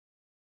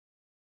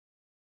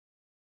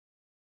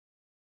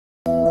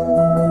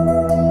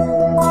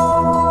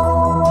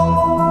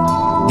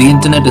The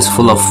internet is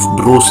full of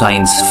bro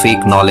science,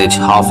 fake knowledge,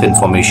 half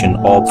information,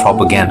 or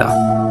propaganda.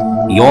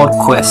 Your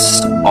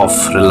quest of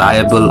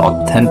reliable,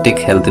 authentic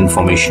health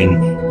information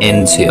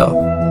ends here.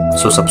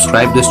 So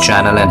subscribe this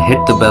channel and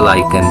hit the bell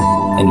icon,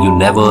 and you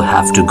never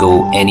have to go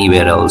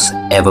anywhere else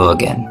ever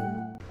again.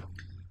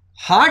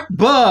 Heart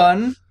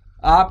burn,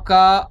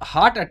 आपका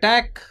heart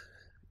attack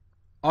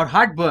और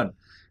heart burn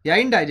या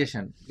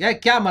indigestion, या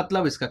क्या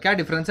मतलब, इसका क्या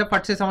difference है,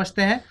 फट से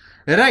समझते हैं।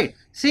 राइट,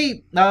 सी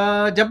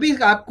जब भी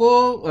आपको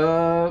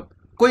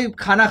कोई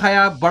खाना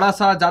खाया, बड़ा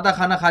सा ज़्यादा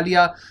खाना खा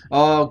लिया,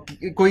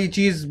 कोई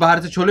चीज़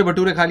बाहर से छोले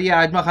भटूरे खा लिया,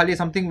 आजमा खा लिया,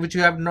 समथिंग विच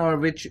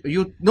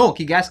यू नो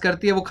कि गैस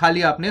करती है, वो खा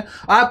लिया आपने,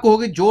 आपको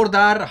होगी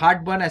जोरदार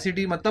हार्ट बर्न,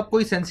 एसिडिटी, मतलब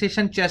कोई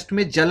सेंसेशन चेस्ट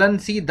में, जलन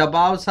सी,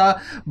 दबाव सा,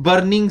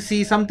 burning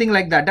C, something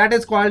like that, that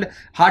is called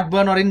heart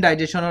burn और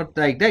इंडाइजेशन और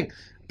लाइक।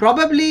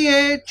 प्रॉबेबली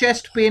ये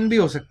चेस्ट पेन भी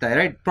हो सकता है,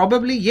 राइट।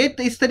 प्रॉबेबली ये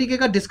इस तरीके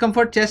का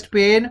डिस्कम्फर्ट चेस्ट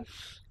पेन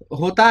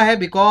होता है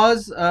बिकॉज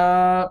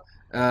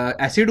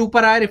एसिड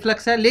ऊपर आया,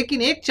 रिफ्लक्स है।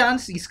 लेकिन एक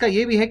चांस इसका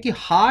ये भी है कि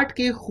हार्ट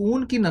के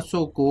खून की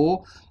नसों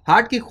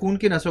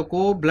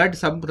को ब्लड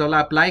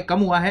सप्लाई कम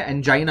हुआ है,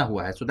 एंजाइना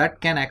हुआ है, so that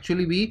can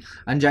actually B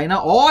angina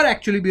और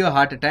actually be a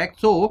heart attack.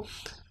 So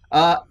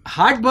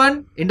heart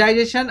burn,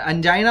 indigestion,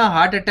 angina,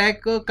 heart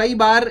attack कई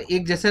बार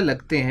एक जैसे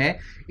लगते हैं,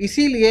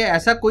 इसीलिए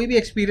ऐसा कोई भी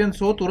एक्सपीरियंस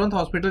हो तुरंत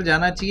हॉस्पिटल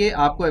जाना चाहिए।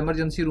 आपको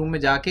इमरजेंसी रूम में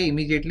जाके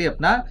इमीडिएटली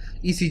अपना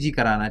ईसीजी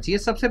कराना चाहिए।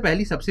 सबसे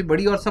पहली, सबसे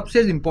बड़ी और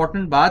सबसे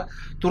इंपॉर्टेंट बात,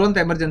 तुरंत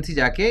इमरजेंसी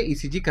जाके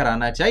ईसीजी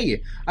कराना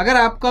चाहिए। अगर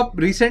आपका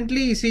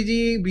रिसेंटली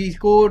ईसीजी भी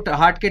को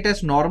हार्ट के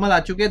टेस्ट नॉर्मल आ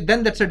चुके हैं,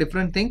 then that's a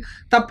different thing,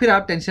 तब फिर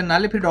आप टेंशन ना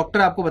ले, फिर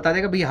डॉक्टर आपको बता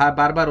देगा भाई हाँ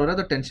बार बार हो रहा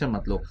है तो टेंशन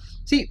मत लो।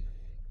 सी,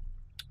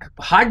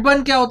 हार्ट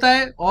बर्न क्या होता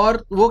है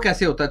और वो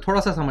कैसे होता है,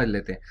 थोड़ा सा समझ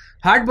लेते हैं।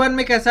 हार्ट बर्न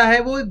में कैसा है,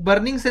 वो एक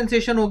बर्निंग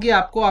सेंसेशन होगी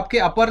आपको आपके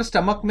अपर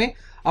स्टमक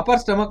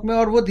में,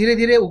 और वो धीरे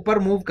धीरे ऊपर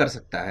मूव कर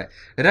सकता है,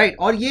 राइट।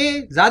 और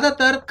ये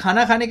ज्यादातर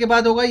खाना खाने के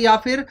बाद होगा, या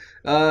फिर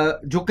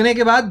झुकने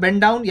के बाद, बेंड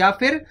डाउन, या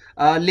फिर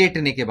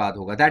लेटने के बाद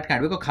होगा, दैट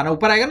काइंड। खाना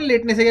ऊपर आएगा ना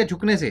लेटने से या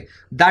झुकने से,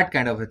 that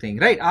kind of a thing,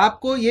 right.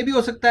 आपको ये भी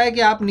हो सकता है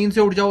कि आप नींद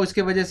से उठ जाओ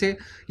इसके वजह से,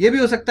 ये भी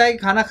हो सकता है कि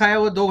खाना खाया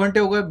हो 2 घंटे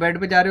हो गए, बेड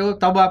पे जा रहे हो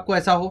तब आपको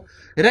ऐसा हो,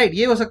 राइट।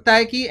 ये हो सकता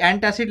है कि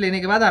एंटासिड लेने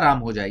के बाद आराम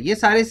हो जाए, ये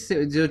सारे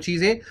जो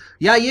चीजें,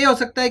 या ये हो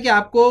सकता है कि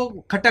आपको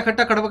खट्टा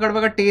खट्टा कड़वा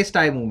कड़वा का टेस्ट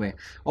आए मुंह में,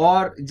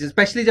 और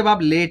स्पेशली जब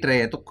आप लेट रहे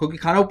हैं तो क्योंकि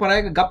खाना ऊपर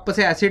आएगा, गप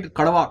से एसिड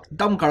कड़वा,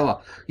 एकदम कड़वा,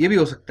 ये भी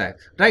हो सकता है,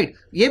 राइट।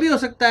 ये भी हो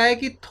सकता है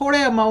कि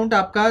थोड़े अमाउंट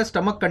आपका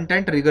स्टमक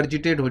कंटेंट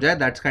रिगर्जिटेट हो जाए,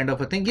 that's kind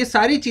of a thing. ये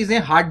सारी चीजें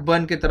हार्ट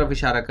बर्न की तरफ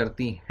इशारा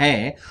करती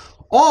हैं।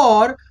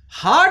 और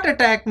हार्ट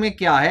अटैक में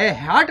क्या है,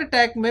 हार्ट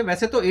अटैक में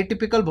वैसे तो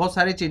एटिपिकल बहुत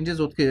सारे चेंजेस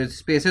होते,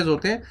 स्पेसेस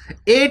होते हैं।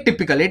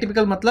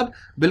 एटिपिकल मतलब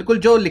बिल्कुल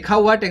जो लिखा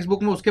हुआ है टेक्स्ट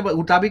बुक में उसके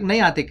मुताबिक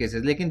नहीं आते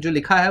केसेस, लेकिन जो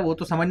लिखा है वो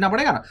तो समझना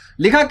पड़ेगा ना।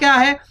 लिखा क्या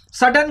है,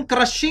 सडन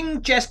क्रशिंग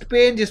चेस्ट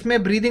पेन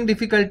जिसमें ब्रीदिंग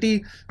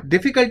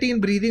डिफिकल्टी इन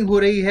ब्रीदिंग हो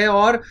रही है,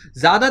 और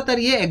ज्यादातर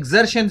ये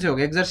एक्सर्शन से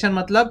होगा। एक्सर्शन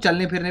मतलब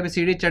चलने फिरने पे,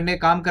 सीढ़ी चढ़ने,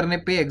 काम करने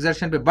पे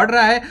एक्सर्शन पे बढ़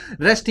रहा है,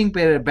 रेस्टिंग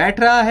पे बैठ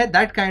रहा है,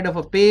 that kind of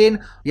a pen,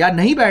 या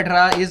नहीं बैठ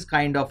रहा is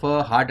kind of a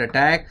heart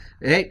attack,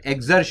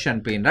 exertion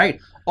pen, right.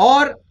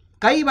 और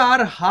कई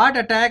बार हार्ट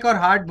अटैक और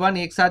हार्ट बर्न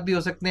एक साथ भी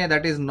हो सकते हैं,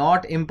 दैट इज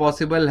नॉट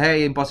इम्पॉसिबल है,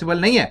 ये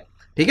इम्पॉसिबल नहीं है,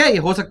 ठीक है, ये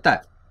हो सकता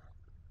है।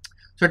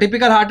 So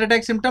typical heart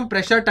attack symptom,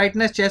 pressure,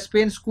 tightness, chest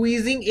pain,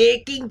 squeezing,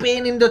 aching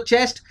pain in the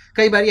chest।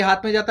 कई बार ये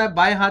हाथ में जाता है,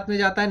 बाएं हाथ में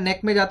जाता है, नेक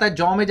में जाता है,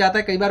 जॉ में जाता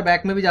है, कई बार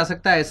बैक में भी जा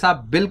सकता है, ऐसा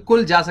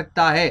बिल्कुल जा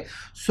सकता है।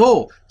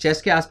 सो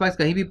चेस्ट के आसपास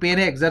कहीं भी पेन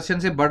है, एक्सर्शन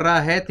से बढ़ रहा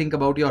है, think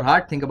about your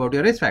heart, think about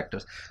your risk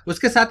factors.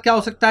 उसके साथ क्या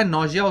हो सकता है,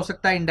 नोजिया हो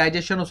सकता है,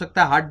 इंडाइजेशन हो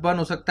सकता है, हार्ट बर्न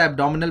हो सकता है,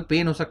 एब्डोमिनल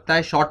पेन हो सकता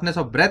है, शॉर्टनेस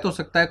ऑफ ब्रेथ हो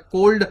सकता है,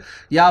 कोल्ड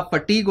या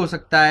फटीग हो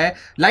सकता है,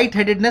 लाइट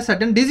हेडेडनेस,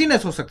 सडन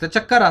डिजीनेस हो सकता है,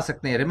 चक्कर आ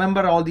सकते हैं।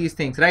 Remember all these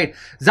things, right.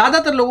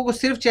 ज्यादातर लोगों को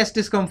सिर्फ चेस्ट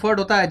डिस्कंफर्ट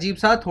होता है, अजीब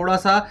सा थोड़ा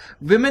सा।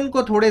 विमेन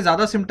को थोड़े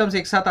ज्यादा सिम्टम्स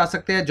एक साथ आ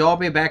सकते हैं, जॉ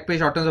पे, बैक पे,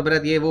 शॉर्टनेस ऑफ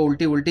ब्रेथ, ये वो,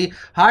 उल्टी।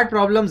 हार्ट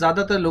प्रॉब्लम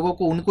ज्यादातर लोगों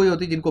को उनको ही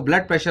होती है जिनको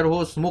ब्लड प्रेशर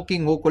हो,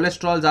 स्मोकिंग हो,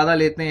 कोलेस्ट्रॉल ज्यादा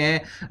लेते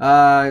हैं,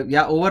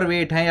 या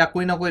ओवरवेट है, या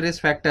कोई ना कोई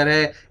रिस्क फैक्टर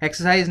है,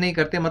 एक्सरसाइज नहीं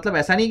करते। मतलब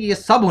ऐसा नहीं कि ये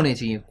सब होने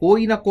चाहिए,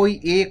 कोई ना कोई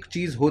एक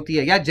चीज होती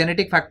है, या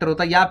जेनेटिक फैक्टर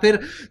होता है, या फिर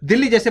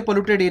दिल्ली जैसे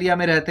पोल्यूटेड एरिया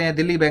में रहते हैं,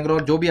 दिल्ली,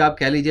 बेंगलोर, जो भी आप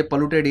कह लीजिए,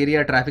 पोल्यूटेड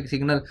एरिया, ट्रैफिक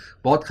सिग्नल,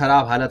 बहुत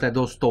खराब हालत है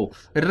दोस्तों,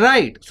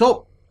 राइट।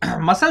 सो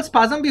मसल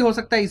स्पाज्म भी हो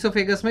सकता है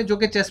इसोफेगस में, जो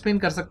कि चेस्ट पेन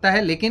कर सकता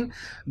है, लेकिन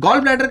गॉल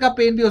ब्लैडर का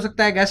पेन भी हो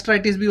सकता है,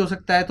 गैस्ट्राइटिस भी हो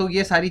सकता है। तो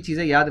ये सारी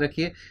चीजें याद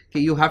रखिए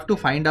कि you have to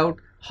find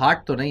out, heart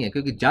तो नहीं है,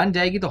 क्योंकि जान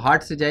जाएगी तो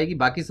हार्ट से जाएगी,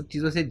 बाकी सब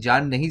चीज़ों से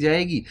जान नहीं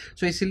जाएगी।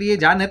 सो इसलिए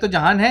जान है तो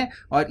जहान है,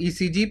 और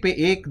ईसीजी पे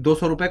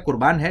 100-200 रुपए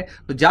कुर्बान है,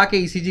 तो जाके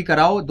ईसीजी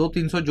कराओ,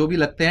 200-300 जो भी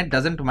लगते हैं,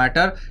 डजेंट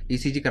मैटर,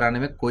 ईसीजी कराने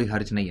में कोई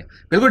हर्ज नहीं है,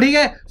 बिल्कुल ठीक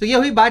है। तो ये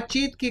हुई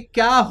बातचीत कि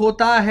क्या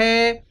होता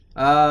है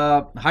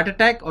हार्ट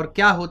अटैक और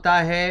क्या होता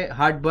है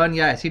हार्ट बर्न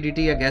या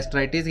एसिडिटी या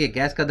गैस्ट्राइटिस, ये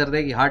गैस का दर्द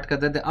है कि हार्ट का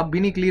दर्द है, अब भी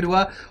नहीं क्लियर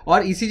हुआ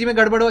और ईसीजी में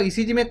गड़बड़ हुआ,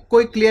 ईसीजी में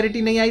कोई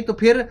क्लियरिटी नहीं आई, तो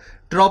फिर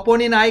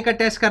ट्रोपोनिन आई का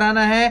टेस्ट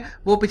कराना है।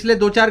 वो पिछले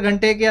 2-4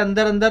 घंटे के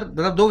अंदर अंदर,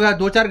 मतलब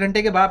 2-4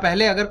 घंटे के बाद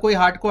पहले अगर कोई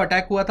हार्ट को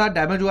अटैक हुआ था,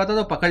 डैमेज हुआ था,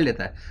 तो पकड़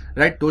लेता है,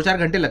 राइट। 2-4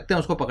 घंटे लगते हैं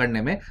उसको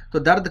पकड़ने में, तो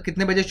दर्द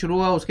कितने बजे शुरू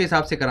हुआ उसके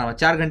हिसाब से कराना,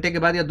 4 घंटे के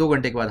बाद या 2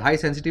 घंटे के बाद। हाई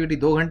सेंसिटिविटी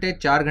 2 घंटे,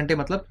 4 घंटे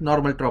मतलब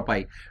नॉर्मल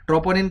ट्रोपाई।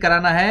 ट्रोपोनिन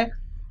कराना है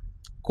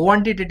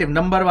क्वांटिटेटिव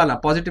नंबर वाला,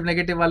 पॉजिटिव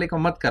नेगेटिव वाले को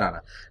मत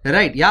कराना,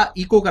 राइट। या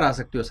इको करा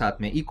सकते हो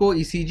साथ में, इको,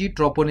 ईसीजी,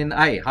 ट्रोपोनिन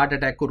आई, हार्ट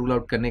अटैक को रूल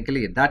आउट करने के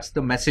लिए। That's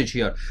the message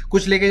here.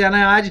 कुछ लेके जाना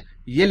है आज,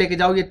 ये लेके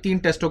जाओ, ये 3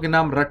 टेस्टों के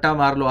नाम रट्टा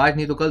मार लो आज,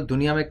 नहीं तो कल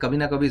दुनिया में कभी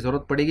ना कभी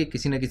जरूरत पड़ेगी,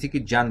 किसी ना किसी की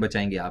जान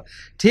बचाएंगे आप,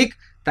 ठीक।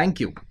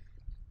 Thank you.